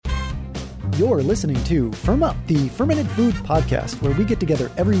You're listening to Firm Up, the Fermented Food Podcast, where we get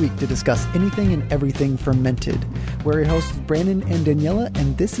together every week to discuss anything and everything fermented. We're your hosts, Brandon and Daniela,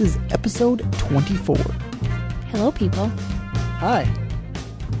 and this is episode 24. Hello, people. Hi.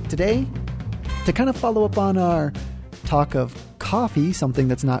 Today, to kind of follow up on our talk of coffee, something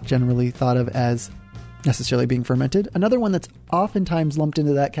that's not generally thought of as necessarily being fermented, another one that's oftentimes lumped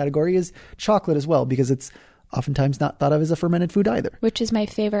into that category is chocolate as well, because it's oftentimes not thought of as a fermented food either. Which is my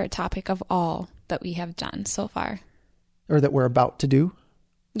favorite topic of all that we have done so far. Or that we're about to do.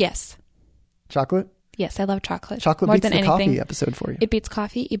 Yes. Chocolate? Yes, I love chocolate. Chocolate more beats than the anything. Coffee episode for you. It beats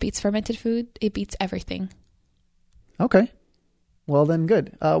coffee. It beats fermented food. It beats everything. Okay. Well, then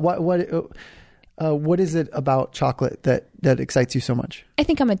good. What is it about chocolate that excites you so much? I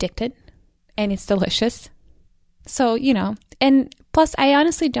think I'm addicted and it's delicious. So, and plus I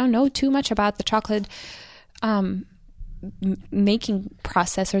honestly don't know too much about the chocolate making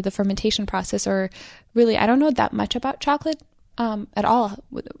process or the fermentation process, or really, I don't know that much about chocolate at all,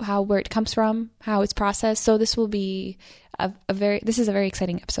 where it comes from, how it's processed. So this will be this is a very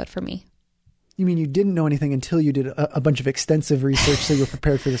exciting episode for me. You mean you didn't know anything until you did a bunch of extensive research so you were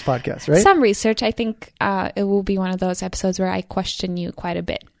prepared for this podcast, right? Some research. I think it will be one of those episodes where I question you quite a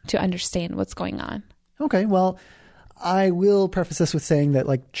bit to understand what's going on. Okay, well, I will preface this with saying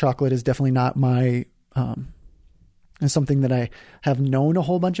that chocolate is definitely not my something that I have known a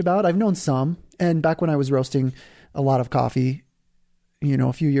whole bunch about. I've known some, and back when I was roasting a lot of coffee,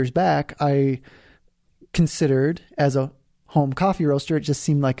 a few years back, I considered as a home coffee roaster, it just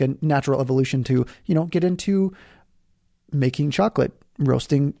seemed like a natural evolution to, get into making chocolate,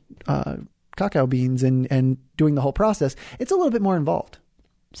 roasting cacao beans and doing the whole process. It's a little bit more involved.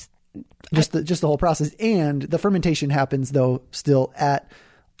 Just the whole process, and the fermentation happens though still at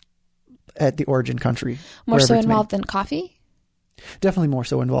the origin country. More so involved than coffee? Definitely more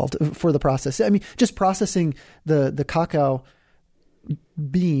so involved for the process. I mean, just processing the cacao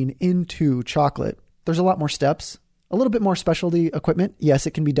bean into chocolate. There's a lot more steps, a little bit more specialty equipment. Yes,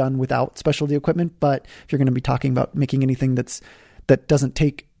 it can be done without specialty equipment, but if you're going to be talking about making anything that doesn't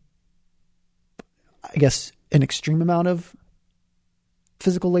take, I guess, an extreme amount of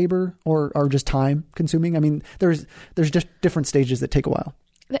physical labor or just time consuming. I mean, there's just different stages that take a while.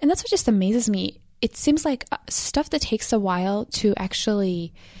 And that's what just amazes me. It seems like stuff that takes a while to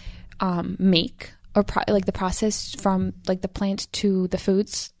actually make, or the process from the plant to the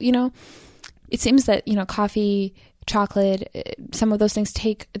foods, it seems that, coffee, chocolate, some of those things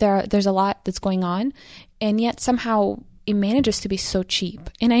there's a lot that's going on, and yet somehow it manages to be so cheap.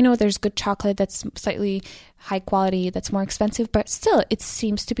 And I know there's good chocolate that's slightly high quality, that's more expensive, but still it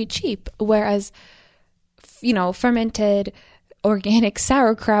seems to be cheap. Whereas, fermented organic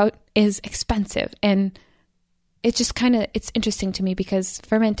sauerkraut is expensive. And it's just it's interesting to me because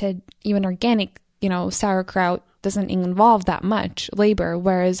fermented, even organic, sauerkraut doesn't involve that much labor,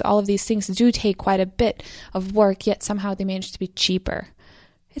 whereas all of these things do take quite a bit of work, yet somehow they manage to be cheaper.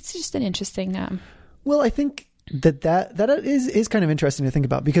 It's just an interesting... Well, I think that is kind of interesting to think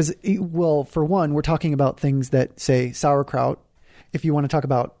about because, well, for one, we're talking about things that, say, sauerkraut. If you want to talk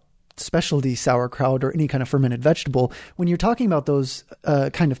about specialty sauerkraut or any kind of fermented vegetable, when you're talking about those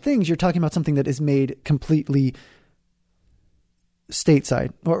kind of things, you're talking about something that is made completely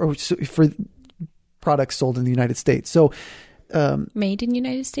stateside or for products sold in the United States. So made in the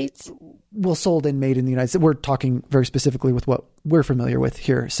United States? Well, sold and made in the United States. We're talking very specifically with what we're familiar with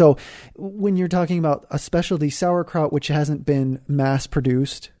here. So when you're talking about a specialty sauerkraut, which hasn't been mass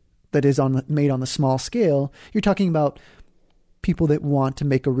produced, that is made on the small scale, you're talking about people that want to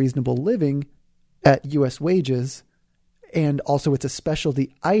make a reasonable living at U.S. wages. And also it's a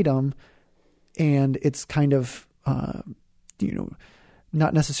specialty item, and it's kind of,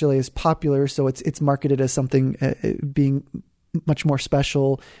 not necessarily as popular. So it's marketed as something being much more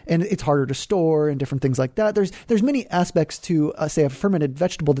special, and it's harder to store and different things like that. There's many aspects to say a fermented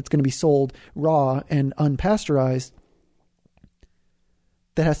vegetable that's going to be sold raw and unpasteurized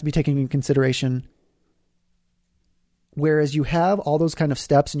that has to be taken into consideration. Whereas you have all those kind of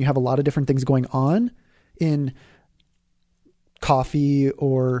steps and you have a lot of different things going on in coffee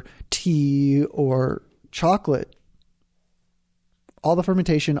or tea or chocolate, all the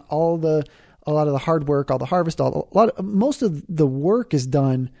fermentation, a lot of the hard work, all the harvest, most of the work is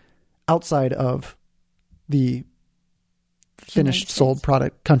done outside of the finished sold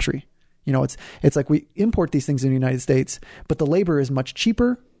product country. It's like we import these things in the United States, but the labor is much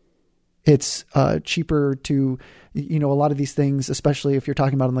cheaper. It's cheaper to, a lot of these things, especially if you're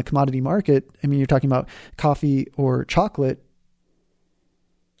talking about in the commodity market. I mean, you're talking about coffee or chocolate.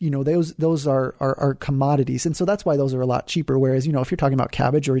 those are commodities. And so that's why those are a lot cheaper. Whereas, if you're talking about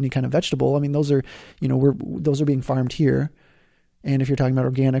cabbage or any kind of vegetable, I mean, those are, those are being farmed here. And if you're talking about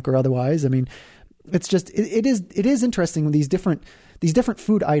organic or otherwise, I mean, it's just, it is interesting these different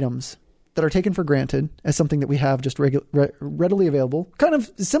food items that are taken for granted as something that we have just readily available, kind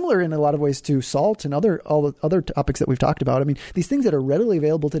of similar in a lot of ways to salt and all the other topics that we've talked about. I mean, these things that are readily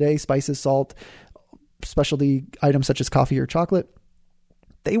available today, spices, salt, specialty items such as coffee or chocolate,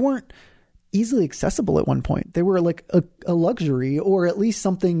 they weren't easily accessible at one point. They were like a luxury, or at least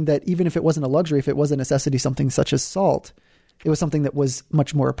something that, even if it wasn't a luxury, if it was a necessity, something such as salt, it was something that was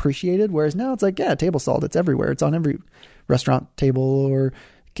much more appreciated. Whereas now it's like, yeah, table salt, it's everywhere. It's on every restaurant table or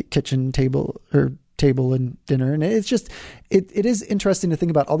kitchen table or table and dinner. And it's just, it is interesting to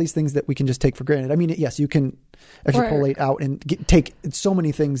think about all these things that we can just take for granted. I mean, yes, you can extrapolate out and take so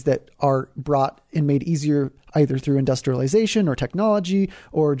many things that are brought and made easier either through industrialization or technology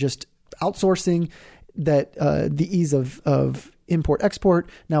or just outsourcing, that the ease of import export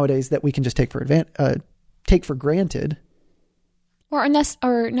nowadays that we can just take for granted. Or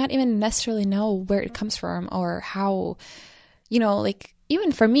not even necessarily know where it comes from or how, like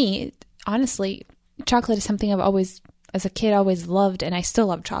even for me, honestly, chocolate is something I've always, as a kid, always loved, and I still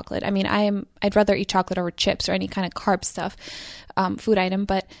love chocolate. I mean, I'd rather eat chocolate over chips or any kind of carb stuff, food item,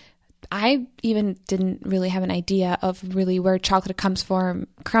 but I even didn't really have an idea of really where chocolate comes from,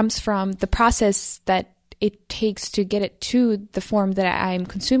 the process that it takes to get it to the form that I'm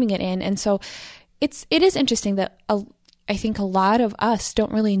consuming it in. And so it is interesting that I think a lot of us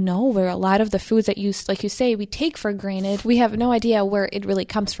don't really know where a lot of the foods that like you say, we take for granted. We have no idea where it really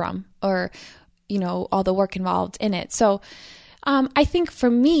comes from, or, all the work involved in it. So I think for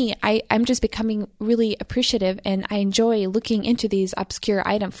me, I'm just becoming really appreciative, and I enjoy looking into these obscure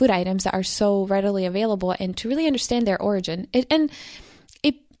food items that are so readily available, and to really understand their origin. It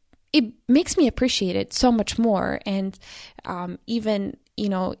makes me appreciate it so much more. And even,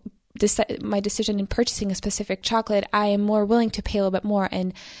 my decision in purchasing a specific chocolate, I am more willing to pay a little bit more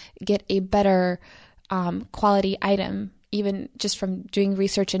and get a better quality item. Even just from doing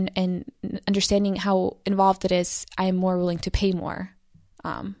research and understanding how involved it is, I am more willing to pay more.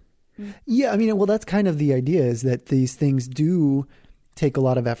 Yeah, I mean, well, that's kind of the idea, is that these things do take a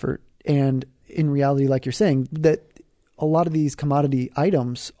lot of effort. And in reality, like you're saying, that a lot of these commodity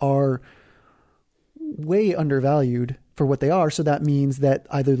items are way undervalued for what they are. So that means that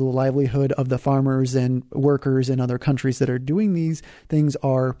either the livelihood of the farmers and workers in other countries that are doing these things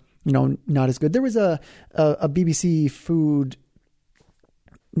are, not as good. There was a BBC food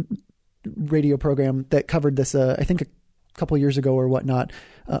radio program that covered this, I think a couple years ago or whatnot,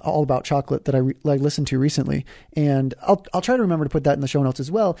 all about chocolate that I listened to recently. And I'll try to remember to put that in the show notes as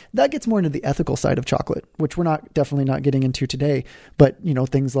well. That gets more into the ethical side of chocolate, which we're definitely not getting into today. But,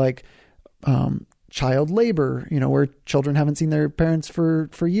 things like, child labor, where children haven't seen their parents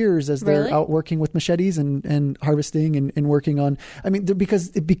for years as they're out working with machetes and harvesting and working on, I mean, because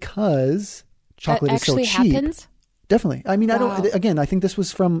chocolate is so cheap. Happens? Definitely. I mean, wow. I think this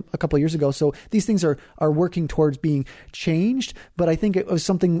was from a couple of years ago. So these things are working towards being changed, but I think it was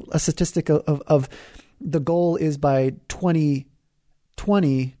a statistic of the goal is by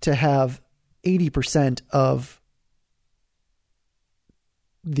 2020 to have 80% of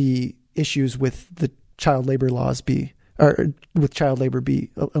the issues with the child labor laws be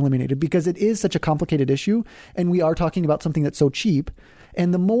eliminated, because it is such a complicated issue, and we are talking about something that's so cheap.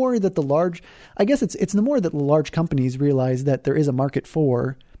 And the more that the large companies realize that there is a market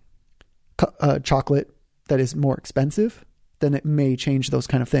for chocolate that is more expensive, then it may change those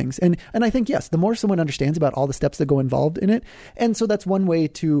kind of things. And I think, yes, the more someone understands about all the steps that go involved in it. And so that's one way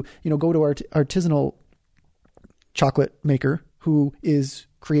to, go to our artisanal chocolate maker who is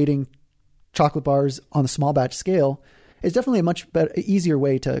creating chocolate bars on a small batch scale, is definitely a much better, easier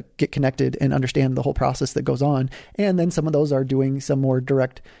way to get connected and understand the whole process that goes on. And then some of those are doing some more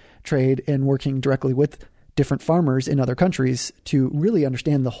direct trade and working directly with different farmers in other countries to really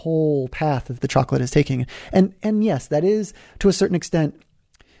understand the whole path that the chocolate is taking. And yes, that is, to a certain extent,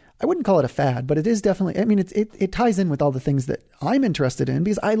 I wouldn't call it a fad, but it is definitely, I mean, it ties in with all the things that I'm interested in,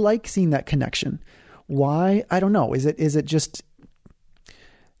 because I like seeing that connection. Why? I don't know. Is it just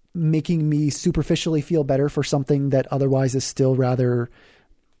making me superficially feel better for something that otherwise is still rather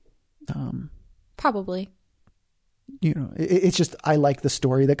probably, it's just, I like the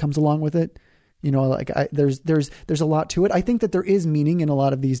story that comes along with it. There's a lot to it. I think that there is meaning in a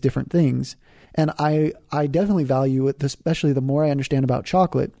lot of these different things, and I definitely value it, especially the more I understand about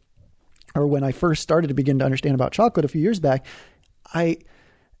chocolate, or when I first started to begin to understand about chocolate a few years back. I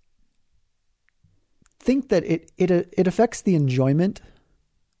think that it affects the enjoyment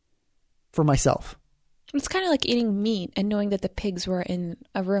for myself. It's kind of like eating meat and knowing that the pigs were in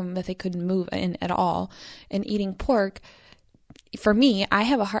a room that they couldn't move in at all, and eating pork. For me,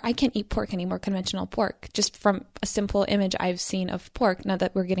 I can't eat pork anymore, conventional pork, just from a simple image I've seen of pork. Not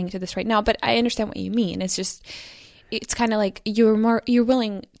that we're getting into this right now, but I understand what you mean. It's kind of like you're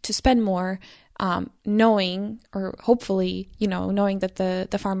willing to spend more, knowing, or hopefully, knowing that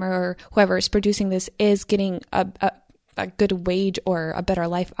the farmer or whoever is producing this is getting a good wage or a better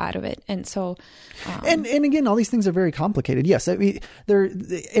life out of it. And so, and again, all these things are very complicated. Yes. I mean,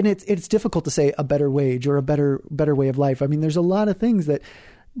 it's difficult to say a better wage or a better way of life. I mean, there's a lot of things that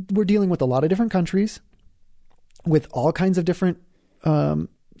we're dealing with, a lot of different countries with all kinds of different,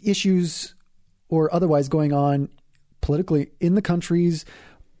 issues or otherwise going on politically in the countries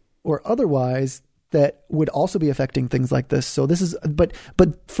or otherwise that would also be affecting things like this. So this is, but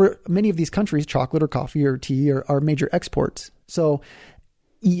for many of these countries, chocolate or coffee or tea are major exports. So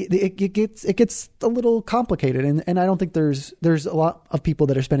it gets a little complicated. And I don't think there's a lot of people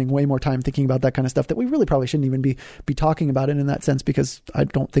that are spending way more time thinking about that kind of stuff that we really probably shouldn't even be talking about it in that sense, because I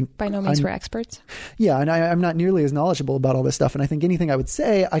don't think by no means we're experts. Yeah. And I'm not nearly as knowledgeable about all this stuff. And I think anything I would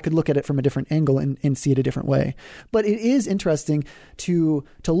say, I could look at it from a different angle and see it a different way. But it is interesting to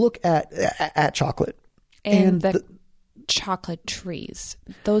look at chocolate and the chocolate trees.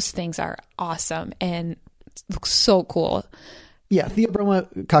 Those things are awesome and look so cool. Yeah,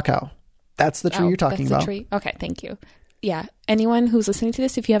 Theobroma cacao. That's the tree you're talking about. Tree? Okay, thank you. Yeah, anyone who's listening to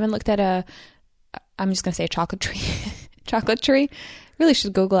this, if you haven't looked at I'm just going to say a chocolate tree, really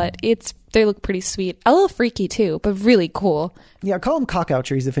should Google it. They look pretty sweet. A little freaky too, but really cool. Yeah, call them cacao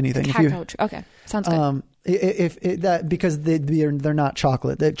trees if anything. Cacao tree. Okay, sounds good. Because they're not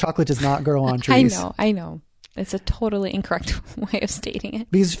chocolate. Chocolate does not grow on trees. I know. It's a totally incorrect way of stating it.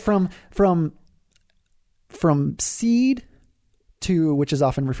 Because from seed to, which is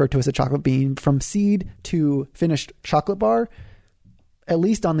often referred to as a chocolate bean, from seed to finished chocolate bar, at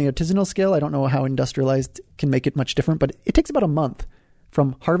least on the artisanal scale, I don't know how industrialized can make it much different, but it takes about a month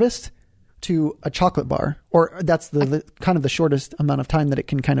from harvest to a chocolate bar, or that's the kind of the shortest amount of time that it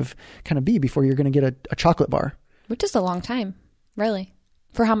can kind of be before you're going to get a chocolate bar. Which is a long time, really,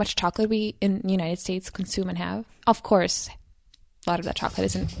 for how much chocolate we in the United States consume and have. Of course, a lot of that chocolate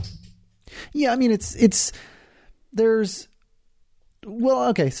isn't. Yeah, I mean, well,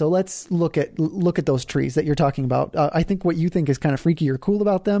 okay, so let's look at those trees that you're talking about. I think what you think is kind of freaky or cool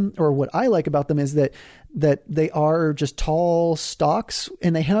about them, or what I like about them, is that they are just tall stalks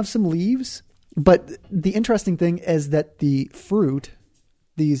and they have some leaves. But the interesting thing is that the fruit,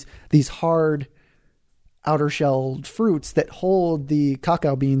 these hard outer shelled fruits that hold the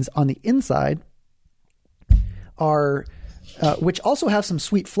cacao beans on the inside, are which also have some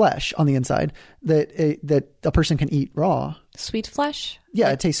sweet flesh on the inside that a person can eat raw. Sweet flesh? Yeah,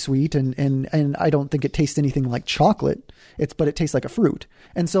 it tastes sweet, and I don't think it tastes anything like chocolate. But it tastes like a fruit.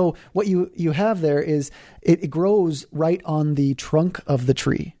 And so what you have there is it grows right on the trunk of the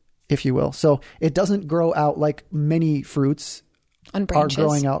tree, if you will. So it doesn't grow out like many fruits on branches are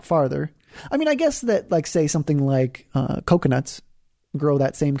growing out farther. I mean, I guess that, like, say something like coconuts grow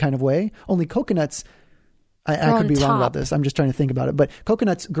that same kind of way. Only coconuts, I could be wrong about this. I'm just trying to think about it. But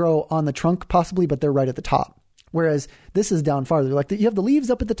coconuts grow on the trunk possibly, but they're right at the top. Whereas this is down farther. Like you have the leaves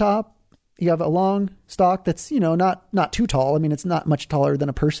up at the top. You have a long stalk that's, not too tall. I mean, it's not much taller than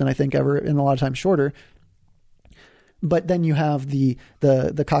a person, I think, ever, and a lot of times shorter. But then you have the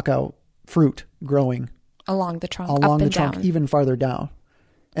cacao fruit growing along the trunk, down. Even farther down.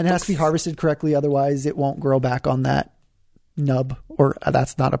 And it has to be harvested correctly. Otherwise, it won't grow back on that nub, or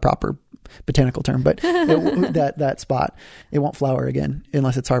that's not a proper botanical term, but that spot, it won't flower again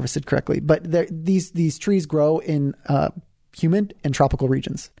unless it's harvested correctly. But these trees grow in humid and tropical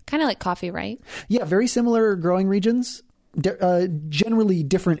regions. Kind of like coffee, right? Yeah, very similar growing regions, generally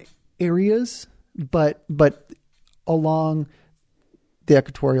different areas, but along the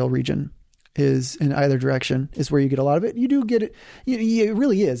equatorial region is in either direction is where you get a lot of it. You do get it. It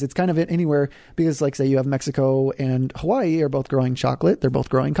really is. It's kind of anywhere, because, like, say you have Mexico and Hawaii are both growing chocolate. They're both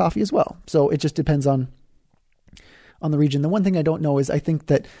growing coffee as well. So it just depends on the region. The one thing I don't know is I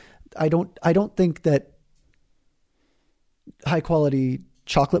don't think that high quality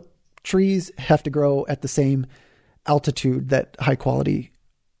chocolate trees have to grow at the same altitude that high quality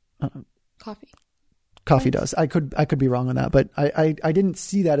coffee does. I could be wrong on that, but I didn't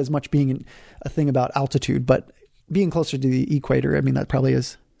see that as much being a thing about altitude, but being closer to the equator, I mean, that probably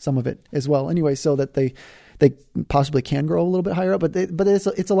is some of it as well. Anyway, so that they possibly can grow a little bit higher up, but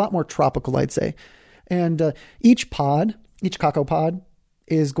it's a lot more tropical, I'd say. And each cacao pod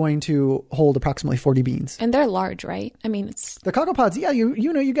is going to hold approximately 40 beans. And they're large, right? I mean, it's the cocoa pods. Yeah,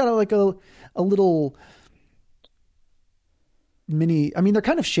 you got like a little mini. I mean, they're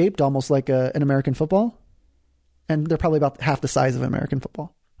kind of shaped almost like an American football, and they're probably about half the size of an American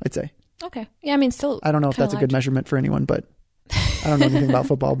football, I'd say. Okay. Yeah, I mean, still. I don't know if that's a good measurement for anyone, but I don't know anything about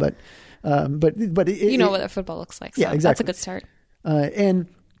football, but you know what a football looks like. So yeah, exactly. That's a good start. And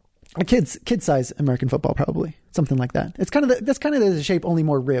a kid size American football, probably something like that. It's that's kind of the shape, only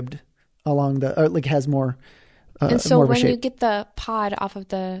more ribbed along like has more. And so more when you get the pod off of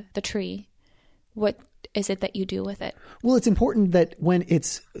the tree, what is it that you do with it? Well, it's important that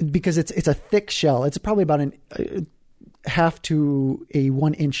because it's a thick shell. It's probably about a half to a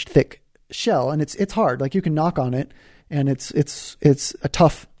 1 inch thick shell, and it's hard. Like you can knock on it, and it's a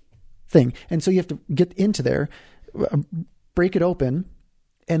tough thing. And so you have to get into there, break it open.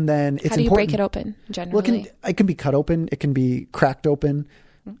 And then it's important. How do you break it open generally? Well, it can be cut open. It can be cracked open.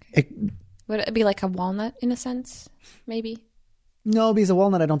 Okay. Would it be like a walnut in a sense, maybe? No, because a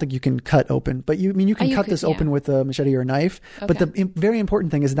walnut I don't think you can cut open. But you can cut this open with a machete or a knife. Okay. But the very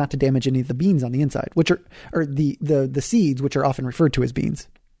important thing is not to damage any of the beans on the inside, which are the seeds, which are often referred to as beans.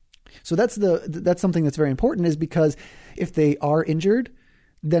 So that's something that's very important, is because if they are injured,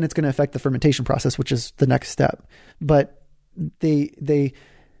 then it's going to affect the fermentation process, which is the next step. But they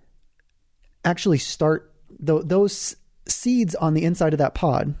actually start those seeds on the inside of that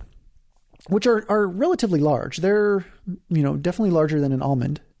pod, which are relatively large. They're, definitely larger than an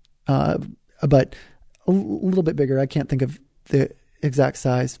almond, but a little bit bigger. I can't think of the exact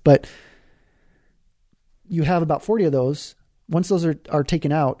size, but you have about 40 of those. Once those are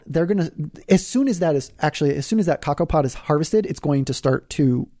taken out, they're going to, as soon as that cocoa pod is harvested,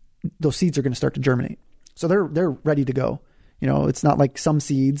 those seeds are going to start to germinate. So they're ready to go. It's not like some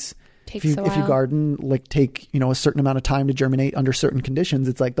seeds, if you garden, like take, a certain amount of time to germinate under certain conditions.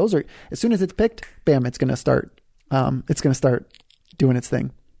 It's like those are, as soon as it's picked, bam, it's going to start doing its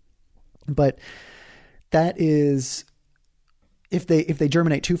thing. But that is, if they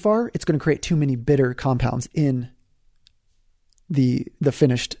germinate too far, it's going to create too many bitter compounds in the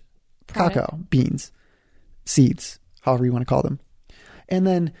finished cacao beans, seeds, however you want to call them. And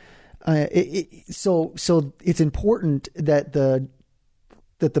then, so it's important that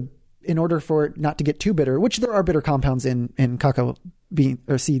in order for it not to get too bitter, which there are bitter compounds in cacao bean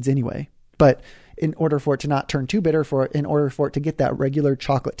or seeds anyway, but in order for it to not turn too bitter, in order for it to get that regular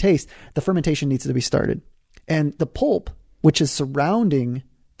chocolate taste, the fermentation needs to be started. And the pulp, which is surrounding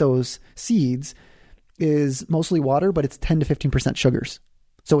those seeds, is mostly water, but it's 10 to 15% sugars.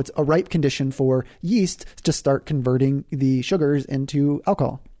 So it's a ripe condition for yeast to start converting the sugars into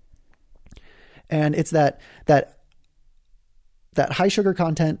alcohol. And it's that high sugar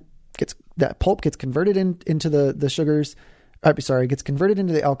content that pulp gets converted into the sugars. Gets converted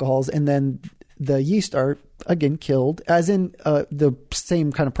into the alcohols, and then the yeast are again killed, as in the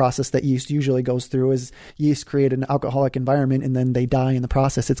same kind of process that yeast usually goes through. Is yeast create an alcoholic environment and then they die in the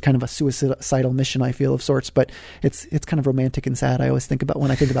process. It's kind of a suicidal mission, I feel, of sorts, but it's kind of romantic and sad. I always think about when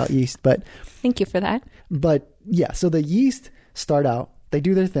I think about yeast. But thank you for that. But yeah, so the yeast start out, they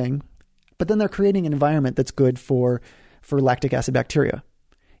do their thing, but then they're creating an environment that's good for lactic acid bacteria.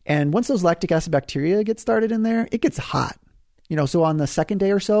 And once those lactic acid bacteria get started in there, it gets hot. So on the second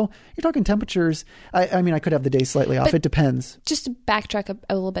day or so, you're talking temperatures. I mean, I could have the day slightly off. It depends. Just to backtrack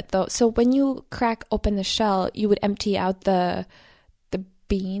a little bit, though. So when you crack open the shell, you would empty out the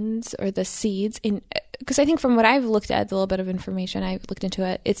beans or the seeds in, because I think from what I've looked at, the little bit of information I've looked into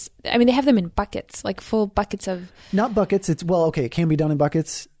it, they have them in buckets, like full buckets of. Not buckets. It can be done in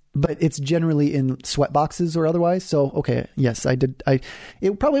buckets, but it's generally in sweat boxes or otherwise. So, okay, yes, I did.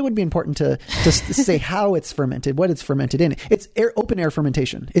 It probably would be important to just say how it's fermented, what it's fermented in. It's open air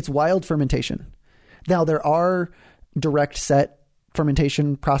fermentation. It's wild fermentation. Now, there are direct set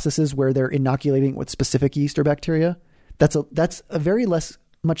fermentation processes where they're inoculating with specific yeast or bacteria. That's a very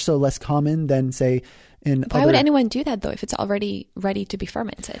much less common than, say, Why would anyone do that, though, if it's already ready to be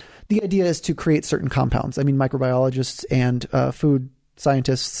fermented? The idea is to create certain compounds. I mean, microbiologists and food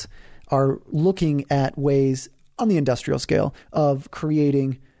scientists are looking at ways on the industrial scale of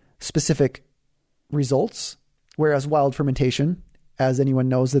creating specific results, whereas wild fermentation, as anyone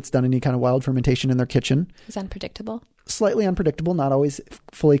knows that's done any kind of wild fermentation in their kitchen, is unpredictable. Slightly unpredictable, not always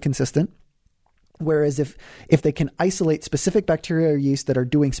fully consistent. Whereas if they can isolate specific bacteria or yeast that are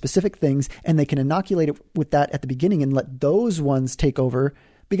doing specific things, and they can inoculate it with that at the beginning and let those ones take over,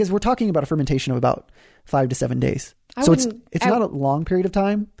 because we're talking about a fermentation of about 5 to 7 days. So it's not a long period of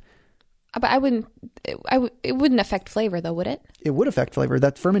time. But it wouldn't affect flavor, though, would it? It would affect flavor.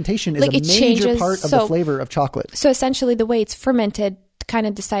 That fermentation is a major part of the flavor of chocolate. So essentially the way it's fermented kind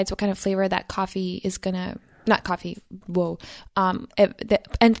of decides what kind of flavor that coffee is going to, not coffee, the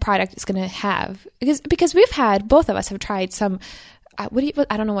end product is going to have. Because we've had, both of us have tried some, I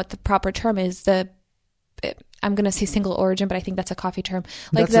don't know what the proper term is, I'm going to say single origin, but I think that's a coffee term.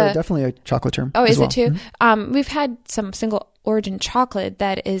 Like that's definitely a chocolate term. Oh, is well. it too? Mm-hmm. We've had some single origin chocolate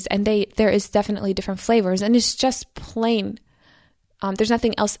that is, and there is definitely different flavors, and it's just plain. There's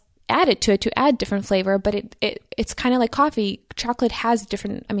nothing else added to it to add different flavor, but it's kind of like coffee. Chocolate has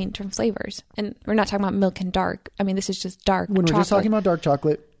different flavors, and we're not talking about milk and dark. I mean, this is just dark. When we're just talking about dark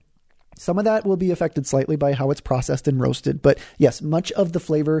chocolate, some of that will be affected slightly by how it's processed and roasted. But yes, much of the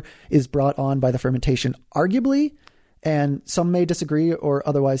flavor is brought on by the fermentation, arguably. And some may disagree or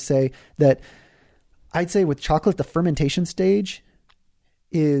otherwise say that I'd say with chocolate, the fermentation stage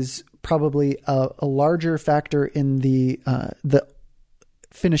is probably a larger factor in the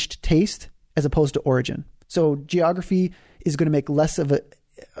finished taste as opposed to origin. So geography is going to make less of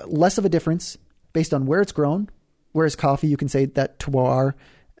a difference based on where it's grown. Whereas coffee, you can say that terroir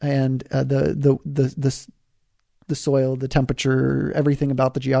and the soil, the temperature, everything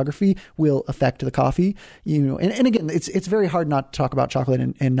about the geography will affect the coffee. And again, it's very hard not to talk about chocolate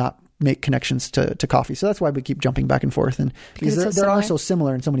and not make connections to coffee. So that's why we keep jumping back and forth, and because they are so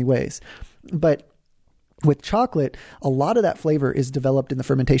similar in so many ways. But with chocolate, a lot of that flavor is developed in the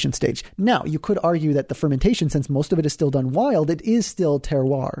fermentation stage. Now, you could argue that the fermentation, since most of it is still done wild, it is still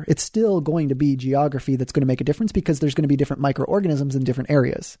terroir. It's still going to be geography that's going to make a difference because there's going to be different microorganisms in different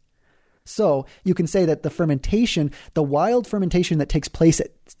areas. So you can say that the fermentation, the wild fermentation that takes place at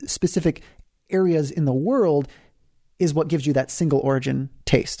specific areas in the world, is what gives you that single origin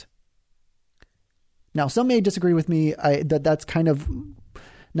taste. Now, some may disagree with me. That's kind of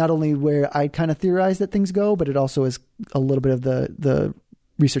not only where I kind of theorize that things go, but it also is a little bit of the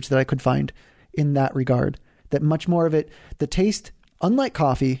research that I could find in that regard. That much more of it, the taste, unlike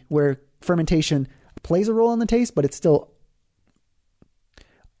coffee, where fermentation plays a role in the taste, but it's still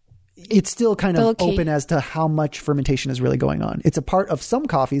kind of open as to how much fermentation is really going on. It's a part of some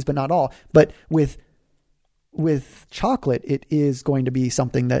coffees, but not all. But with chocolate, it is going to be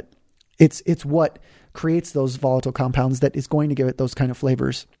something that it's what creates those volatile compounds that is going to give it those kind of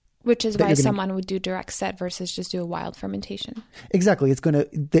flavors. Which is why someone would do direct set versus just do a wild fermentation. Exactly. It's going to,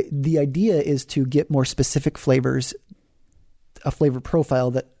 the idea is to get more specific flavors, a flavor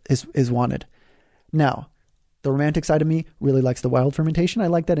profile that is wanted. Now, the romantic side of me really likes the wild fermentation. I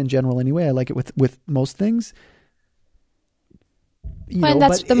like that in general anyway. I like it with most things. And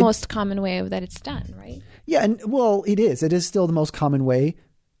that's the most common way that it's done, right? Yeah. And well, it is still the most common way.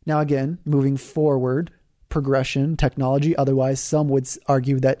 Now, again, moving forward, progression, technology, otherwise, some would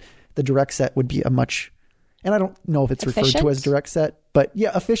argue that the direct set would be and I don't know if it's referred to as direct set, but yeah,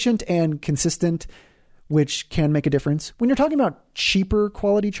 efficient and consistent, which can make a difference. When you're talking about cheaper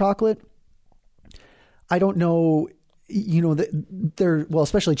quality chocolate, I don't know,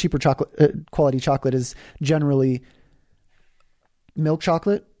 especially cheaper chocolate, quality chocolate is generally milk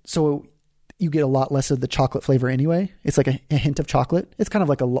chocolate. So you get a lot less of the chocolate flavor anyway. It's like a hint of chocolate. It's kind of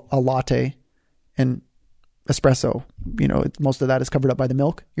like a latte and espresso. Most of that is covered up by the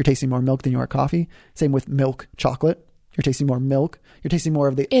milk. You're tasting more milk than you are coffee. Same with milk chocolate. You're tasting more milk. You're tasting more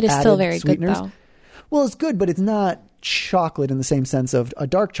of the It is added still very sweeteners. good, though. Well, it's good, but it's not chocolate in the same sense of a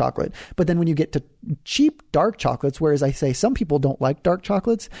dark chocolate. But then when you get to cheap dark chocolates, whereas I say some people don't like dark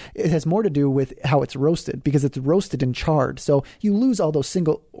chocolates, it has more to do with how it's roasted, because it's roasted and charred. So you lose all those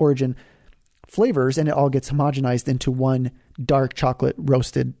single origin flavors and it all gets homogenized into one dark chocolate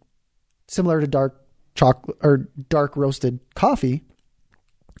roasted, similar to dark chocolate or dark roasted coffee.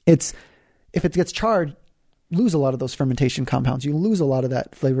 If it gets charred, lose a lot of those fermentation compounds. You lose a lot of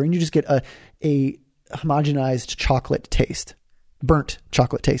that flavor and you just get a homogenized chocolate taste, burnt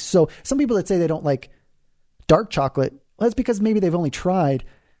chocolate taste. So some people that say they don't like dark chocolate, well, that's because maybe they've only tried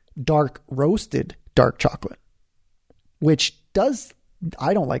dark roasted dark chocolate, which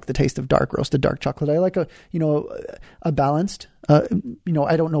I don't like the taste of dark roasted dark chocolate. I like a balanced, I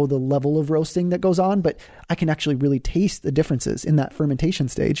don't know the level of roasting that goes on, but I can actually really taste the differences in that fermentation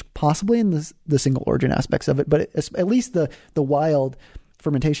stage, possibly in the single origin aspects of it, but at least the wild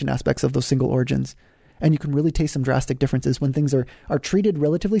fermentation aspects of those single origins. And you can really taste some drastic differences when things are treated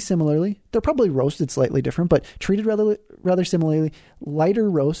relatively similarly. They're probably roasted slightly different, but treated rather similarly, lighter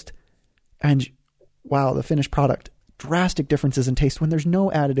roast, and wow, the finished product. Drastic differences in taste when there's no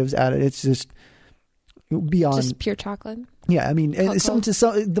additives added. It's just beyond just pure chocolate. Yeah, I mean,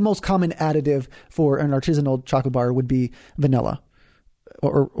 the most common additive for an artisanal chocolate bar would be vanilla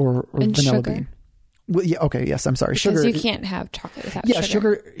or vanilla sugar. bean. Well, yeah, okay, yes, I'm sorry. Because you can't have chocolate without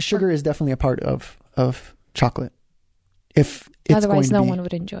sugar. Sugar is definitely a part of chocolate. if it's Otherwise, going to no be, one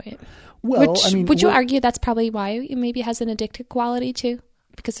would enjoy it. well, Which, I mean, would you argue that's probably why it maybe has an addictive quality too?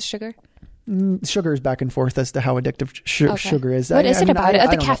 Because of sugar? sugar is back and forth as to how addictive sugar is. What is it mean, about it? I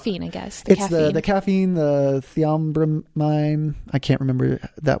The don't know. caffeine, I guess. It's the caffeine, the theobromine. I can't remember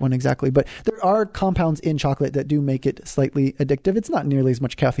that one exactly, but there are compounds in chocolate that do make it slightly addictive. It's not nearly as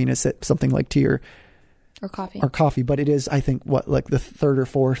much caffeine as something like tea or coffee, but it is, I think, like the third or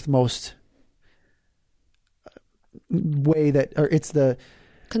fourth most way that, or it's the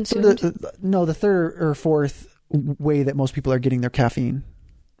consumed. The third or fourth way that most people are getting their caffeine.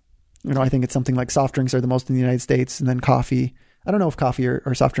 I think it's something like soft drinks are the most in the United States, and then coffee. I don't know if coffee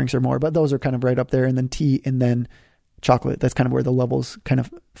or soft drinks are more, but those are kind of right up there. And then tea, and then chocolate. That's kind of where the levels kind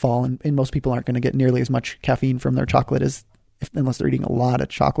of fall. And most people aren't going to get nearly as much caffeine from their chocolate unless they're eating a lot of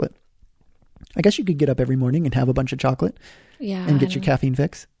chocolate. I guess you could get up every morning and have a bunch of chocolate, and get your caffeine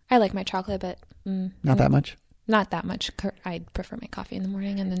fix. I like my chocolate, but not that much. Not that much. I'd prefer my coffee in the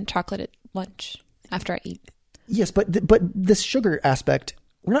morning and then chocolate at lunch after I eat. Yes, but this sugar aspect,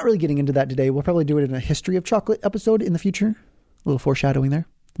 we're not really getting into that today. We'll probably do it in a history of chocolate episode in the future. A little foreshadowing there,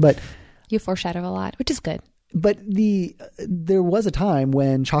 but you foreshadow a lot, which is good. But there was a time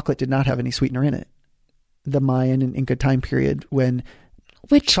when chocolate did not have any sweetener in it. The Mayan and Inca time period when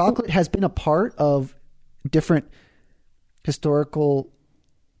chocolate has been a part of different historical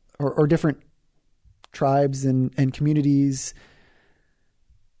or different tribes and communities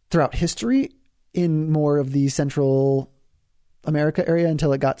throughout history in more of the Central America area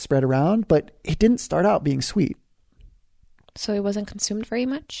until it got spread around, but it didn't start out being sweet. So it wasn't consumed very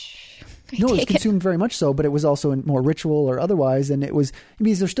much? No, it was consumed very much so, but it was also in more ritual or otherwise, and it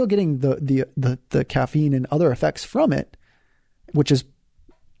means they're still getting the caffeine and other effects from it, which is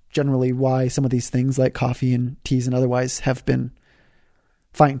generally why some of these things like coffee and teas and otherwise have been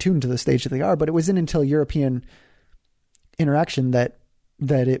fine-tuned to the stage that they are. But it wasn't until European interaction that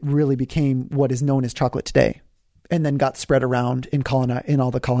it really became what is known as chocolate today, and then got spread around in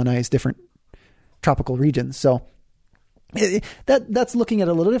all the colonized different tropical regions. So that's looking at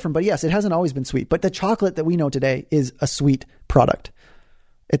it a little different, but yes, it hasn't always been sweet. But the chocolate that we know today is a sweet product.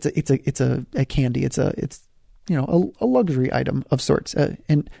 It's a candy. It's a luxury item of sorts,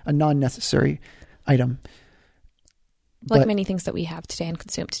 and a non-necessary item. Like many things that we have today and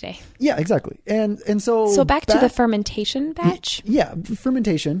consume today. Yeah, exactly. And so back to the fermentation batch. Yeah,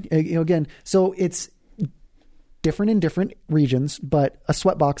 fermentation again. So it's different in different regions, but a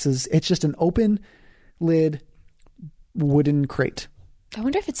sweat box it's just an open lid wooden crate. I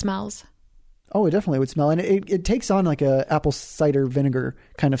wonder if it smells. Oh, it definitely would smell. And it takes on like a apple cider vinegar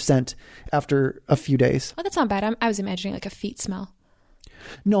kind of scent after a few days. Oh, that's not bad. I was imagining like a feet smell.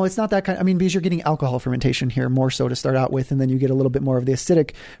 No, it's not that kind. I mean, because you're getting alcohol fermentation here more so to start out with, and then you get a little bit more of the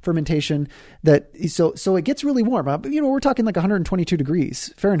acidic fermentation so it gets really warm. We're talking like 122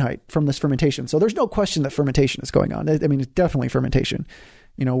 degrees Fahrenheit from this fermentation. So there's no question that fermentation is going on. I mean, it's definitely fermentation.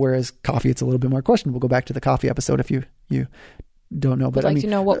 Whereas coffee, it's a little bit more questionable. Go back to the coffee episode if you don't know. But I'd like to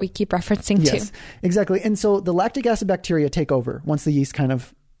know what we keep referencing to. Yes, exactly. And so the lactic acid bacteria take over once the yeast kind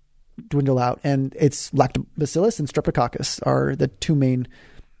of dwindle out, and it's lactobacillus and streptococcus are the two main,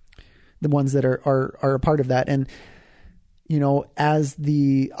 the ones that are a part of that. And as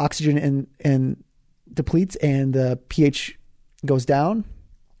the oxygen and depletes and the pH goes down,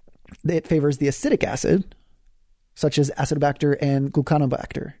 it favors the acidic acid, such as Acidobacter and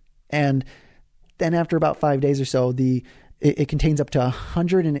Gluconobacter. And then after about 5 days or so, it contains up to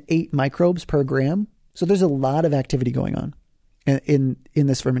 108 microbes per gram. So there's a lot of activity going on in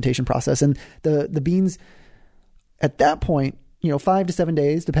this fermentation process. And the beans at that point, 5 to 7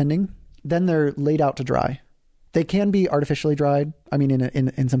 days, depending, then they're laid out to dry. They can be artificially dried. I mean,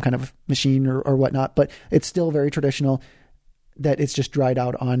 in some kind of machine or whatnot, but it's still very traditional that it's just dried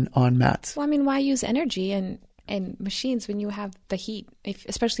out on mats. Well, I mean, why use energy and machines when you have the heat,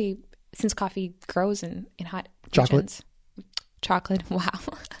 especially since coffee grows in hot regions. Chocolate. Wow.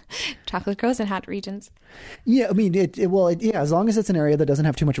 Chocolate grows in hot regions. Yeah. I mean, as long as it's an area that doesn't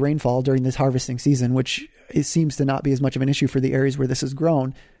have too much rainfall during this harvesting season, which it seems to not be as much of an issue for the areas where this is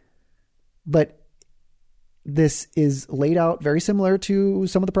grown. But this is laid out very similar to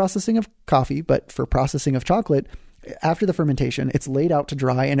some of the processing of coffee, but for processing of chocolate, after the fermentation, it's laid out to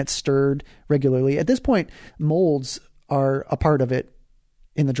dry and it's stirred regularly. At this point, molds are a part of it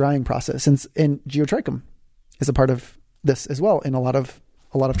in the drying process, and geotrichum is a part of this as well in a lot of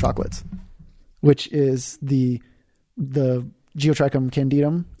chocolates, which is the Geotrichum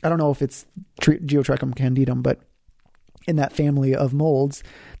candidum. I don't know if it's Geotrichum candidum, but in that family of molds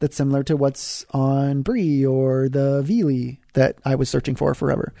that's similar to what's on Brie or the Vili that I was searching for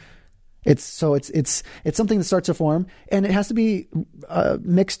forever. It's something that starts to form, and it has to be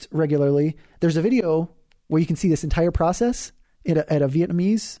mixed regularly. There's a video where you can see this entire process at a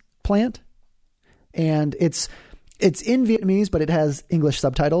Vietnamese plant, and it's in Vietnamese, but it has English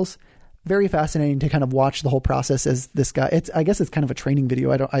subtitles. Very fascinating to kind of watch the whole process as this guy. I guess it's kind of a training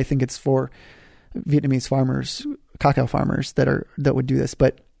video. I think it's for Vietnamese farmers, cacao farmers that would do this,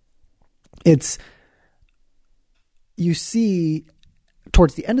 but you see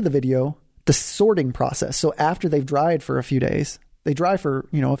towards the end of the video the sorting process. So after they've dried for a few days, they dry for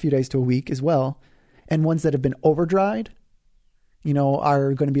a few days to a week as well, and ones that have been over dried,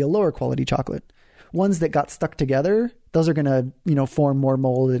 are going to be a lower quality chocolate. Ones that got stuck together, those are going to form more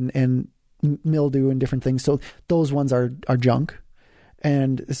mold and mildew and different things. So those ones are junk.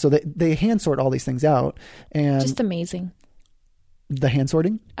 And so they hand sort all these things out. And just amazing. The hand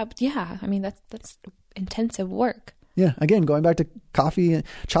sorting? Yeah. I mean, that's intensive work. Yeah. Again, going back to coffee,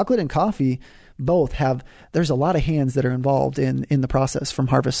 chocolate and coffee both there's a lot of hands that are involved in the process from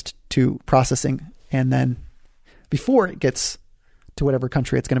harvest to processing. And then before it gets to whatever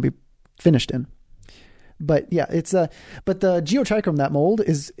country it's going to be finished in. But yeah, but the geotrichome, that mold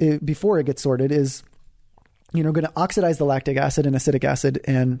before it gets sorted is, going to oxidize the lactic acid and acetic acid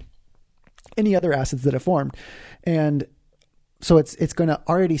and any other acids that have formed. And so it's going to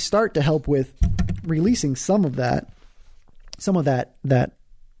already start to help with releasing some of that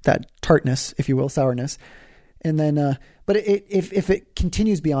tartness, if you will, sourness. And then, but if it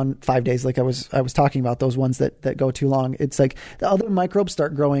continues beyond 5 days, like I was talking about, those ones that go too long, it's like the other microbes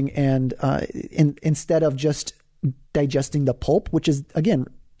start growing, and instead of just digesting the pulp, which is again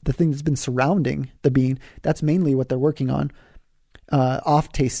the thing that's been surrounding the bean, that's mainly what they're working on.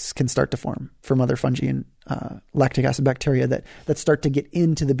 Off tastes can start to form from other fungi and lactic acid bacteria that start to get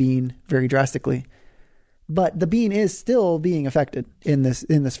into the bean very drastically. But the bean is still being affected in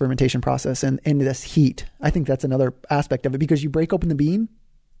this fermentation process and in this heat. I think that's another aspect of it, because you break open the bean,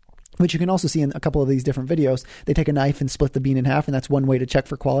 which you can also see in a couple of these different videos. They take a knife and split the bean in half, and that's one way to check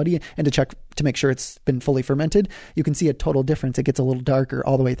for quality and to check to make sure it's been fully fermented. You can see a total difference. It gets a little darker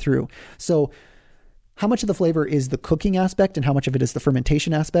all the way through. So how much of the flavor is the cooking aspect and how much of it is the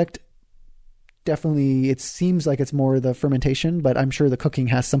fermentation aspect? Definitely, it seems like it's more the fermentation, but I'm sure the cooking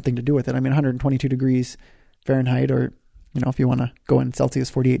has something to do with it. I mean, 122 degrees Fahrenheit, or, if you want to go in Celsius,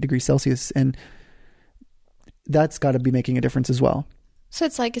 48 degrees Celsius, and that's got to be making a difference as well. So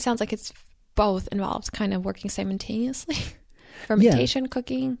it sounds like it's both involved, kind of working simultaneously. Fermentation,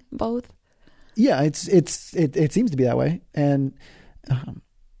 cooking, both. Yeah, it seems to be that way. And,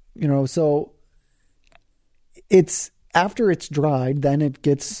 so it's after it's dried, then it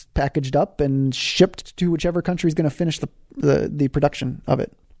gets packaged up and shipped to whichever country is going to finish the production of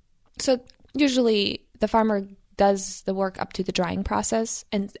it. So usually the farmer does the work up to the drying process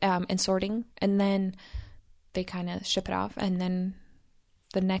and sorting, and then they kind of ship it off, and then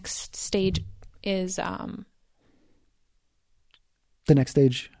the next stage is the next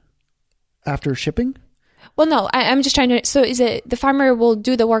stage after shipping. Well, no, I'm just trying to. So is it the farmer will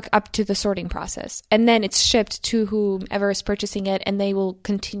do the work up to the sorting process, and then it's shipped to whomever is purchasing it, and they will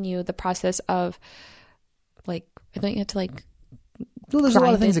continue the process of I don't you have to Well, there's a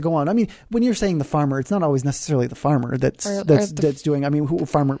lot of things that go on. I mean, when you're saying the farmer, it's not always necessarily the farmer that's doing. I mean,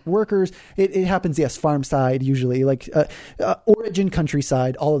 farmer workers. It happens. Yes, farm side usually, origin,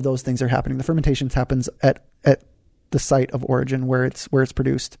 countryside. All of those things are happening. The fermentation happens at the site of origin where it's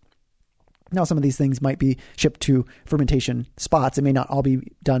produced. Now, some of these things might be shipped to fermentation spots. It may not all be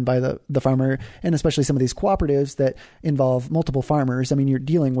done by the farmer, and especially some of these cooperatives that involve multiple farmers. I mean, you're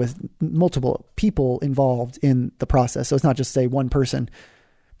dealing with multiple people involved in the process. So it's not just, say, one person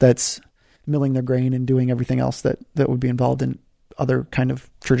that's milling their grain and doing everything else that would be involved in other kind of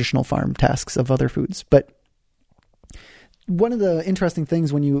traditional farm tasks of other foods. But one of the interesting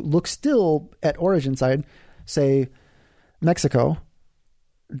things when you look still at origin side, say Mexico,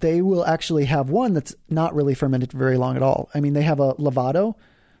 they will actually have one that's not really fermented very long at all. I mean, they have a lavado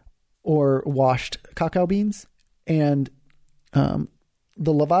or washed cacao beans, and the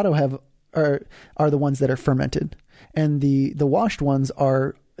lavado are the ones that are fermented, and the washed ones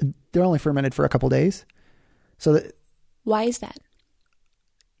they're only fermented for a couple days. So why is that?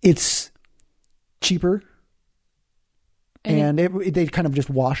 It's cheaper. And they kind of just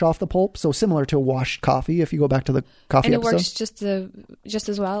wash off the pulp. So similar to washed coffee, if you go back to the coffee episode. And it works just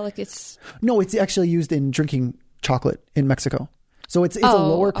as well? No, it's actually used in drinking chocolate in Mexico. So it's a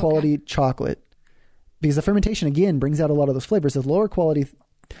lower quality chocolate, because the fermentation, again, brings out a lot of those flavors. The lower quality,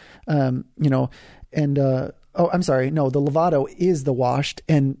 I'm sorry. No, the lavado is the washed,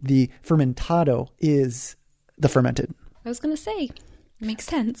 and the fermentado is the fermented. I was going to say. Makes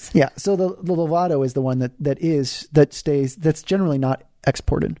sense. Yeah. So the Lovato is the one that's generally not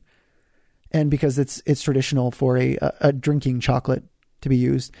exported. And because it's traditional for a drinking chocolate to be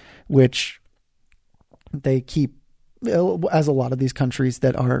used, which they keep, as a lot of these countries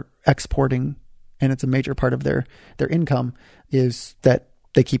that are exporting, and it's a major part of their income, is that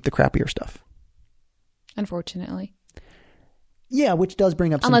they keep the crappier stuff. Unfortunately. Yeah, which does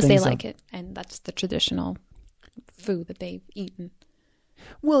bring up some things. Unless they like it, and that's the traditional food that they've eaten.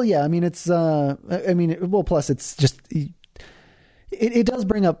 Well, yeah, I mean, plus it's just, it does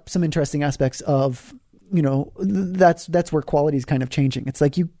bring up some interesting aspects of, that's where quality is kind of changing. It's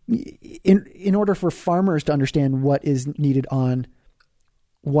like in order for farmers to understand what is needed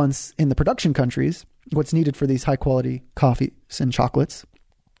once in the production countries, what's needed for these high quality coffees and chocolates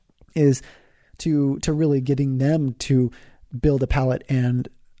is to really getting them to build a palate and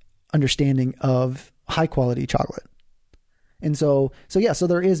understanding of high quality chocolate. And so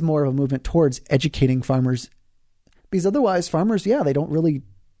there is more of a movement towards educating farmers, because otherwise farmers, they don't really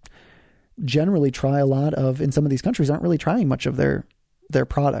generally try in some of these countries aren't really trying much of their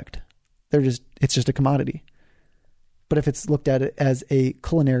product. It's just a commodity. But if it's looked at it as a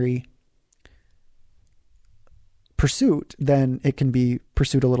culinary pursuit, then it can be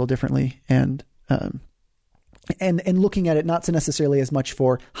pursued a little differently, and looking at it not so necessarily as much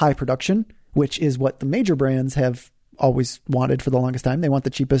for high production, which is what the major brands have always wanted for the longest time. They want the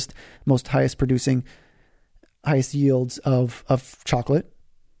cheapest, most highest yields of chocolate.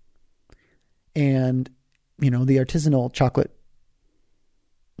 And, the artisanal chocolate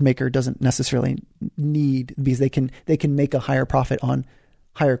maker doesn't necessarily need, because they can make a higher profit on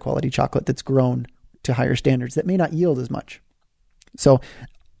higher quality chocolate that's grown to higher standards that may not yield as much. So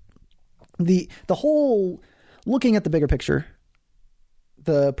the whole, looking at the bigger picture,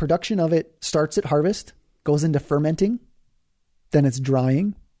 the production of it starts at harvest, goes into fermenting, then it's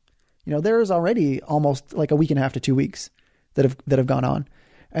drying. There's already almost like a week and a half to 2 weeks that have gone on.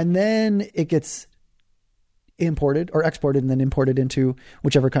 And then it gets imported or exported and then imported into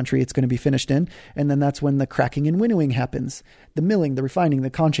whichever country it's going to be finished in. And then that's when the cracking and winnowing happens, the milling, the refining, the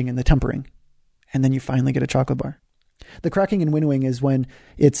conching, and the tempering. And then you finally get a chocolate bar. The cracking and winnowing is when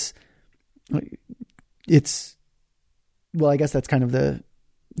it's, well, I guess that's kind of the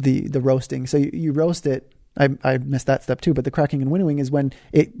roasting. So you roast it. I missed that step too, but the cracking and winnowing is when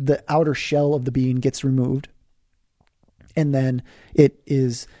the outer shell of the bean gets removed. And then it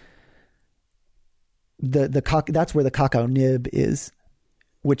is that's where the cacao nib is,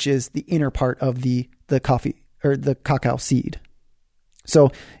 which is the inner part of the coffee or the cacao seed.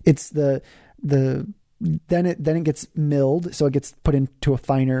 So it's then it gets milled. So it gets put into a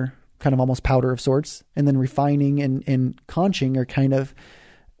finer kind of almost powder of sorts, and then refining and conching are kind of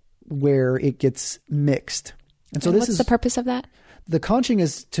where it gets mixed. And so what's the purpose of that? The conching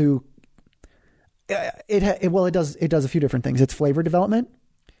is to, it does a few different things. It's flavor development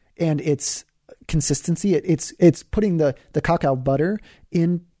and it's consistency. It's putting the cacao butter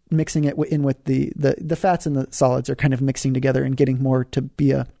in, mixing it in with the fats and the solids are kind of mixing together and getting more to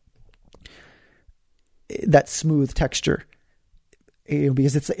be that smooth texture.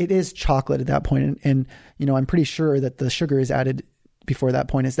 Because it is chocolate at that point. And I'm pretty sure that the sugar is added before that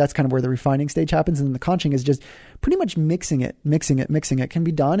point. That's kind of where the refining stage happens. And then the conching is just pretty much mixing it. It can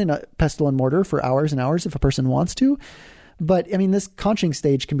be done in a pestle and mortar for hours and hours if a person wants to. But this conching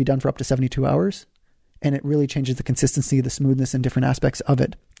stage can be done for up to 72 hours. And it really changes the consistency, the smoothness, and different aspects of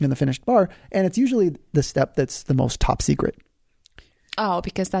it in the finished bar. And it's usually the step that's the most top secret. Oh,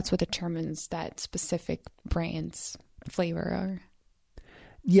 because that's what determines that specific brand's flavor or...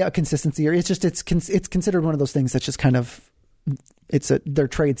 Yeah, consistency, or it's considered one of those things that's just kind of, they're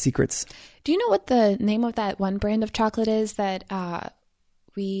trade secrets. Do you know what the name of that one brand of chocolate is that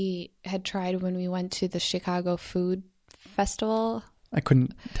we had tried when we went to the Chicago Food Festival? I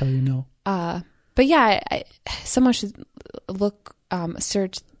couldn't tell you, no. But yeah, someone should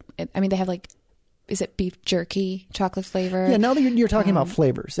search. They have is it beef jerky chocolate flavor? Yeah, now that you're talking about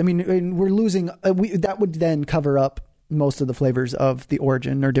flavors, we're losing, that would then cover up most of the flavors of the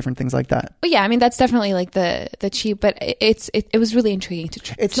origin or different things like that. Well, yeah, that's definitely the cheap, but it was really intriguing to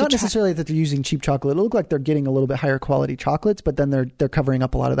try. It's not necessarily that they're using cheap chocolate. It looked like they're getting a little bit higher quality chocolates, but then they're covering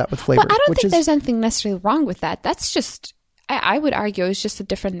up a lot of that with flavor. Well, I don't think there's anything necessarily wrong with that. That's just, I would argue, it's just a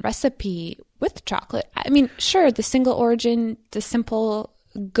different recipe with chocolate. Sure, the single origin, the simple,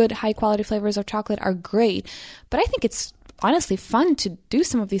 good, high quality flavors of chocolate are great, but I think it's honestly fun to do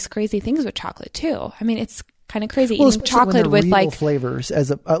some of these crazy things with chocolate too. It's kind of crazy eating chocolate with real flavors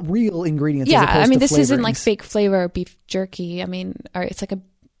as a real ingredients. Yeah, as opposed to this isn't flavorings. like fake flavor beef jerky. Or it's like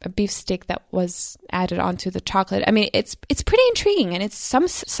a a beef steak that was added onto the chocolate. I mean, it's pretty intriguing, and it's some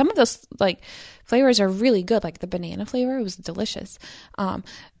of those like flavors are really good. Like the banana flavor was delicious, I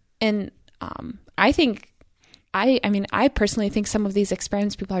think I personally think some of these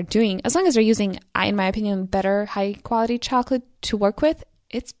experiments people are doing, as long as they're using, in my opinion, better high quality chocolate to work with,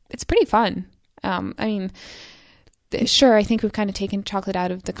 it's pretty fun. Sure, I think we've kind of taken chocolate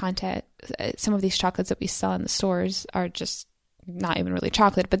out of the content. Some of these chocolates that we sell in the stores are just not even really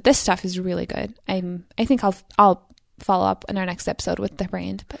chocolate, but this stuff is really good. I think I'll follow up in our next episode with the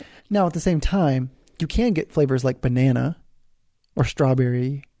brand. But now at the same time, you can get flavors like banana or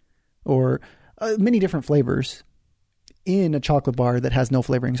strawberry or many different flavors in a chocolate bar that has no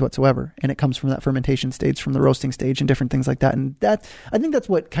flavorings whatsoever, and it comes from that fermentation stage, from the roasting stage, and different things like that. And I think that's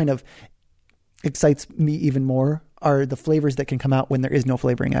what kind of excites me even more, are the flavors that can come out when there is no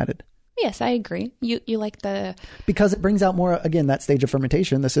flavoring added. Yes, I agree. You like because it brings out more, again, that stage of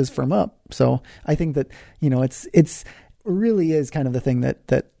fermentation. This is firm up. So I think that, it's really is kind of the thing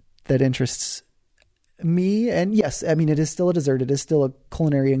that interests me. And yes, I mean, it is still a dessert. It is still a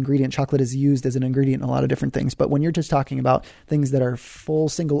culinary ingredient. Chocolate is used as an ingredient in a lot of different things. But when you're just talking about things that are full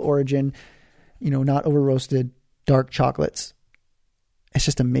single origin, not over roasted dark chocolates, it's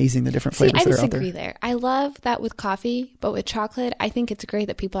just amazing the different flavors that are out there. I disagree there. I love that with coffee, but with chocolate, I think it's great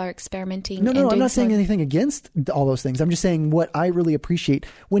that people are experimenting. No, I'm not saying anything against all those things. I'm just saying what I really appreciate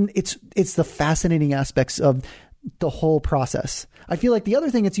when it's the fascinating aspects of the whole process. I feel like the other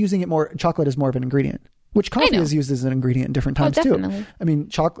thing, it's using it more, chocolate is more of an ingredient, which coffee is used as an ingredient in different times too. I mean,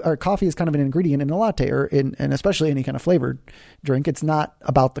 coffee is kind of an ingredient in a latte and especially any kind of flavored drink. It's not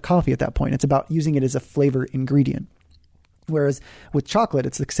about the coffee at that point. It's about using it as a flavor ingredient. Whereas with chocolate,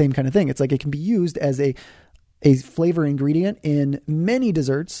 it's the same kind of thing. It's like it can be used as a flavor ingredient in many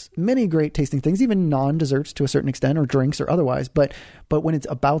desserts, many great tasting things, even non-desserts to a certain extent, or drinks or otherwise. But when it's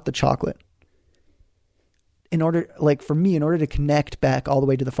about the chocolate, for me, in order to connect back all the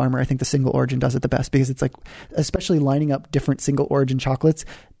way to the farmer, I think the single origin does it the best, because it's like, especially lining up different single origin chocolates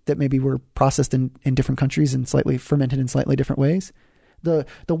that maybe were processed in different countries and slightly fermented in slightly different ways. The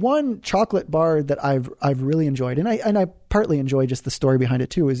one chocolate bar that I've really enjoyed, and I partly enjoy just the story behind it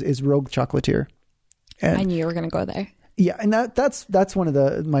too, is Rogue Chocolatier. And I knew you were going to go there. Yeah, and that's one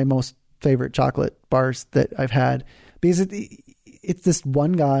of my most favorite chocolate bars that I've had, because it's this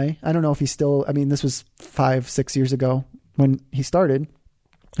one guy. I don't know if he's still. I mean, this was 5-6 years ago when he started,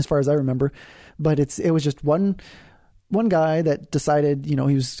 as far as I remember. But it was just one guy that decided, he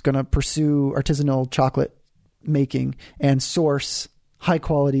was going to pursue artisanal chocolate making and source high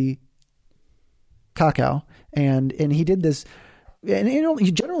quality cacao, and he did this, and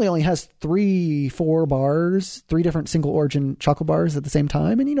he generally only has 3-4 bars, 3 different single origin chocolate bars at the same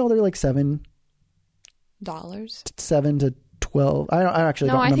time, and they're like $7 to $12. I actually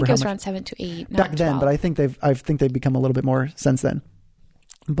don't remember. I think it was how much around 7 to 8 back then, but I think they've become a little bit more since then.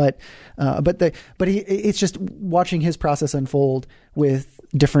 But it's just watching his process unfold with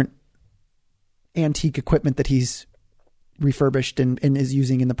different antique equipment that he's refurbished and is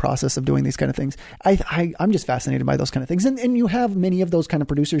using in the process of doing these kind of things. I'm just fascinated by those kind of things. And you have many of those kind of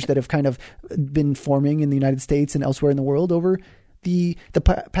producers that have kind of been forming in the United States and elsewhere in the world over the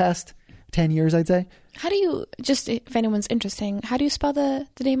past 10 years, I'd say. How do you, just if anyone's interesting, how do you spell the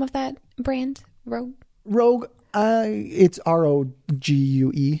name of that brand? Rogue? Rogue, it's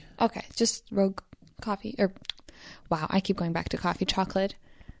ROGUE. Okay, just Rogue Coffee. Wow, I keep going back to coffee chocolate.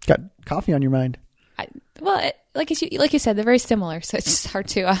 Got coffee on your mind. Like you said, they're very similar, so it's just hard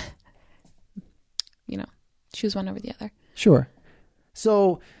to, choose one over the other. Sure.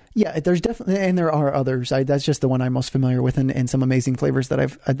 So yeah, there's definitely, and there are others. That's just the one I'm most familiar with, and some amazing flavors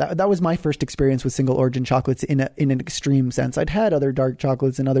that that was my first experience with single origin chocolates in an extreme sense. I'd had other dark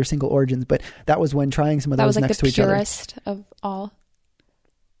chocolates and other single origins, but that was when trying some of those next to each other. That was like the purest of all.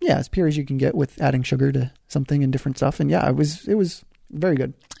 Yeah, as pure as you can get with adding sugar to something and different stuff. And yeah, it was very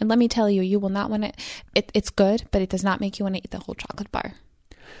good. And let me tell you, you will not want to. It's good, but it does not make you want to eat the whole chocolate bar.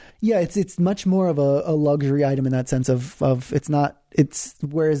 Yeah, it's much more of a luxury item in that sense of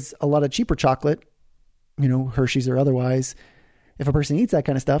whereas a lot of cheaper chocolate, Hershey's or otherwise, if a person eats that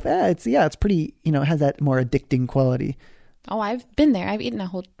kind of stuff, it's pretty, it has that more addicting quality. Oh, I've been there. I've eaten a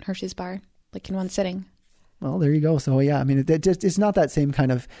whole Hershey's bar like in one sitting. Well, there you go. So yeah, I mean, it's not that same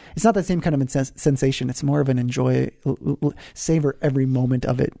kind of sensation. It's more of an savor every moment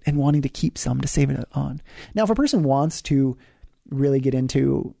of it and wanting to keep some to save it on. Now, if a person wants to really get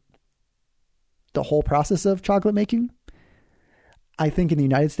into the whole process of chocolate making, I think in the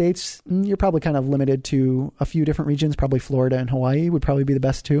United States, you're probably kind of limited to a few different regions. Probably Florida and Hawaii would probably be the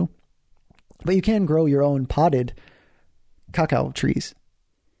best two. But you can grow your own potted cacao trees.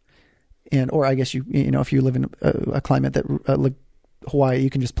 or I guess if you live in a climate that like Hawaii, you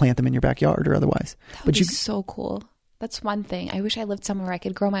can just plant them in your backyard or otherwise. That would be so cool. That's one thing. I wish I lived somewhere where I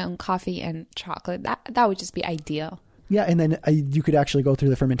could grow my own coffee and chocolate. That would just be ideal. Yeah, and then you could actually go through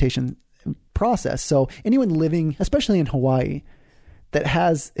the fermentation process. So anyone living, especially in Hawaii, that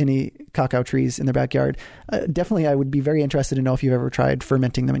has any cacao trees in their backyard, definitely I would be very interested to know if you've ever tried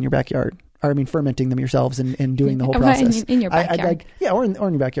fermenting them in your backyard. Or fermenting them yourselves and doing the whole process. In your backyard. Or in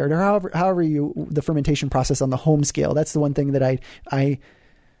your backyard, or however the fermentation process on the home scale. That's the one thing that I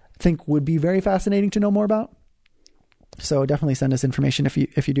think would be very fascinating to know more about. So definitely send us information if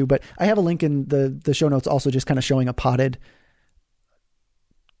you do. But I have a link in the show notes also just kind of showing a potted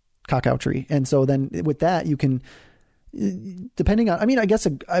cacao tree. And so then with that, you can, depending on, I guess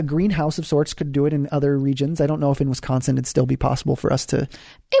a greenhouse of sorts could do it in other regions. I don't know if in Wisconsin it'd still be possible for us to.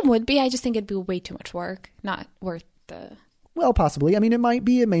 It would be. I just think it'd be way too much work. Not worth the. Well, possibly. It might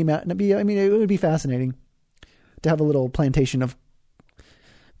be. It may not be. It would be fascinating to have a little plantation of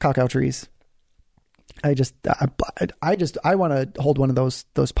cacao trees. I want to hold one of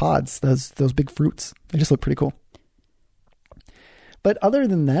those pods, those big fruits. They just look pretty cool. But other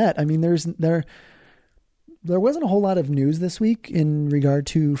than that, there wasn't a whole lot of news this week in regard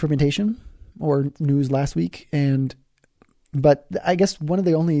to fermentation, or news last week. But I guess one of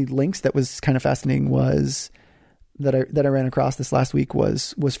the only links that was kind of fascinating was that I ran across this last week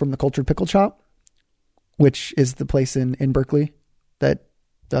was from the Cultured Pickle Shop, which is the place in Berkeley that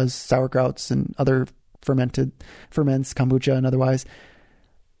does sauerkrauts and other ferments, kombucha and otherwise.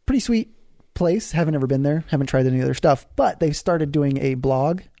 Pretty sweet place. Haven't ever been there. Haven't tried any other stuff, but they started doing a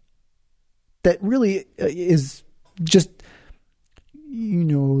blog that really is just,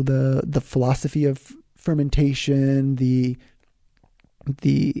 the philosophy of fermentation, the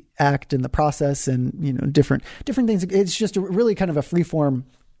act and the process, and, different things. It's just a really kind of a free-form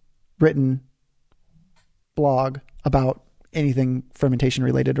written blog about anything fermentation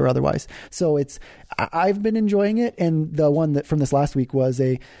related or otherwise. So I've been enjoying it. And the one that from this last week was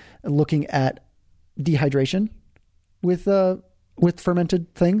looking at dehydration with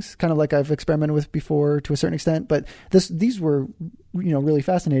fermented things, kind of like I've experimented with before to a certain extent, but these were, really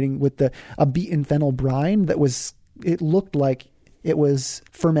fascinating with a beaten fennel brine it looked like it was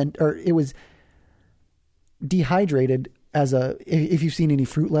it was dehydrated if you've seen any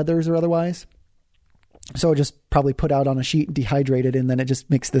fruit leathers or otherwise. So just probably put out on a sheet, dehydrated, and then it just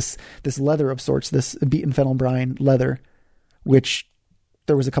makes this leather of sorts, this beaten fennel brine leather, which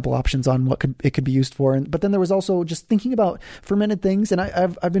there was a couple options on what it could be used for. But then there was also just thinking about fermented things. And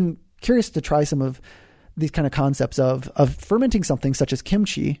I've been curious to try some of these kind of concepts of fermenting something such as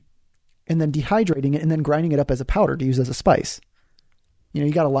kimchi and then dehydrating it and then grinding it up as a powder to use as a spice. You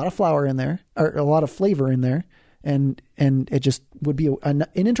got a lot of flour in there, or a lot of flavor in there. And it just would be an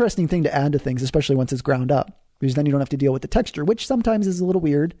interesting thing to add to things, especially once it's ground up, because then you don't have to deal with the texture, which sometimes is a little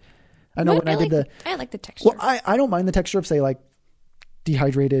weird. I know I like the texture. Well, I don't mind the texture of, say, like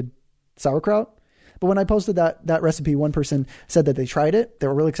dehydrated sauerkraut. But when I posted that recipe, one person said that they tried it. They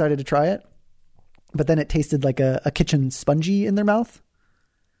were really excited to try it. But then it tasted like a kitchen spongy in their mouth.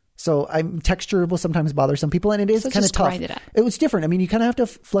 So texture will sometimes bother some people, and it is kind of tough. It was different. You kind of have to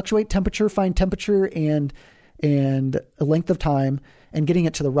fluctuate temperature, find temperature and a length of time and getting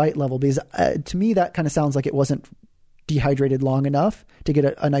it to the right level, because to me that kind of sounds like it wasn't dehydrated long enough to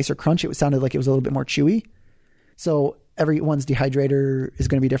get a nicer crunch. It sounded like it was a little bit more chewy. So everyone's dehydrator is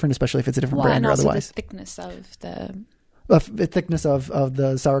going to be different, especially if it's a different brand or otherwise. The thickness of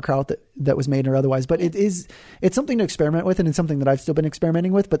the sauerkraut that was made or otherwise. But it's something to experiment with, and it's something that I've still been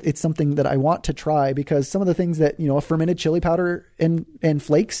experimenting with, but it's something that I want to try, because some of the things that, a fermented chili powder and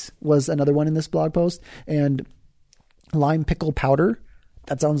flakes was another one in this blog post, and lime pickle powder.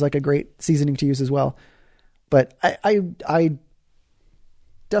 That sounds like a great seasoning to use as well. But I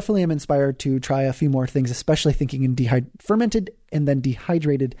definitely am inspired to try a few more things, especially thinking in fermented and then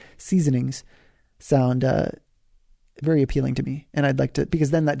dehydrated seasonings sound very appealing to me, and I'd like to, because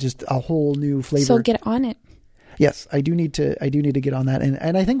then that just a whole new flavor. So get on it. Yes, I do need to get on that,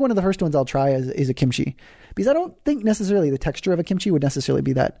 and I think one of the first ones I'll try is a kimchi, because I don't think necessarily the texture of a kimchi would necessarily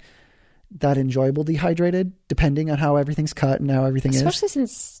be that enjoyable dehydrated, depending on how everything's cut and how everything is. Especially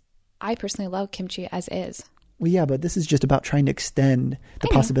since I personally love kimchi as is. Well, yeah, but this is just about trying to extend the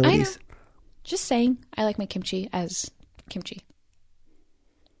possibilities. I know. Just saying, I like my kimchi as kimchi.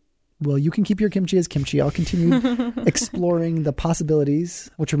 Well, you can keep your kimchi as kimchi. I'll continue exploring the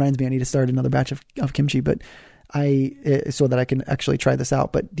possibilities, which reminds me I need to start another batch of kimchi, but so that I can actually try this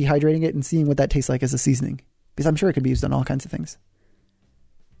out. But dehydrating it and seeing what that tastes like as a seasoning, because I'm sure it could be used on all kinds of things.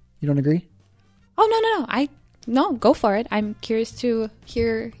 You don't agree? Oh, no. No, go for it. I'm curious to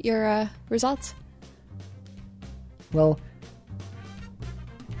hear your results. Well,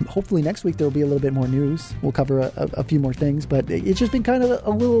 hopefully next week there will be a little bit more news. We'll cover a few more things, but it's just been kind of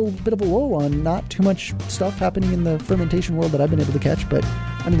a little bit of a lull on not too much stuff happening in the fermentation world that I've been able to catch. But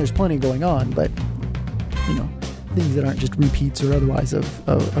I mean, there's plenty going on, but you know, things that aren't just repeats or otherwise of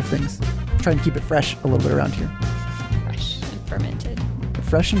things. I'm trying to keep it fresh a little bit around here. Fresh and fermented.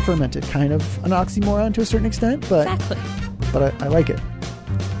 Fresh and fermented, kind of an oxymoron to a certain extent, but Exactly. But I like it.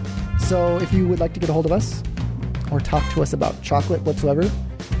 So if you would like to get a hold of us or talk to us about chocolate whatsoever,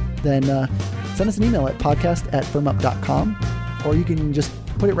 then send us an email at podcast@firmup.com, or you can just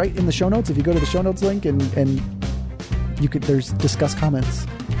put it right in the show notes. If you go to the show notes link and you could, there's discuss comments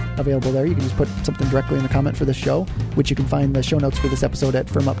available there. You can just put something directly in the comment for this show, which you can find the show notes for this episode at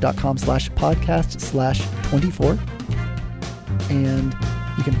firmup.com/podcast/24. And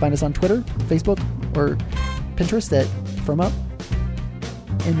you can find us on Twitter, Facebook, or Pinterest at firmup.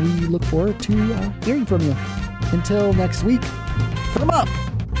 And we look forward to hearing from you. Until next week, firm up!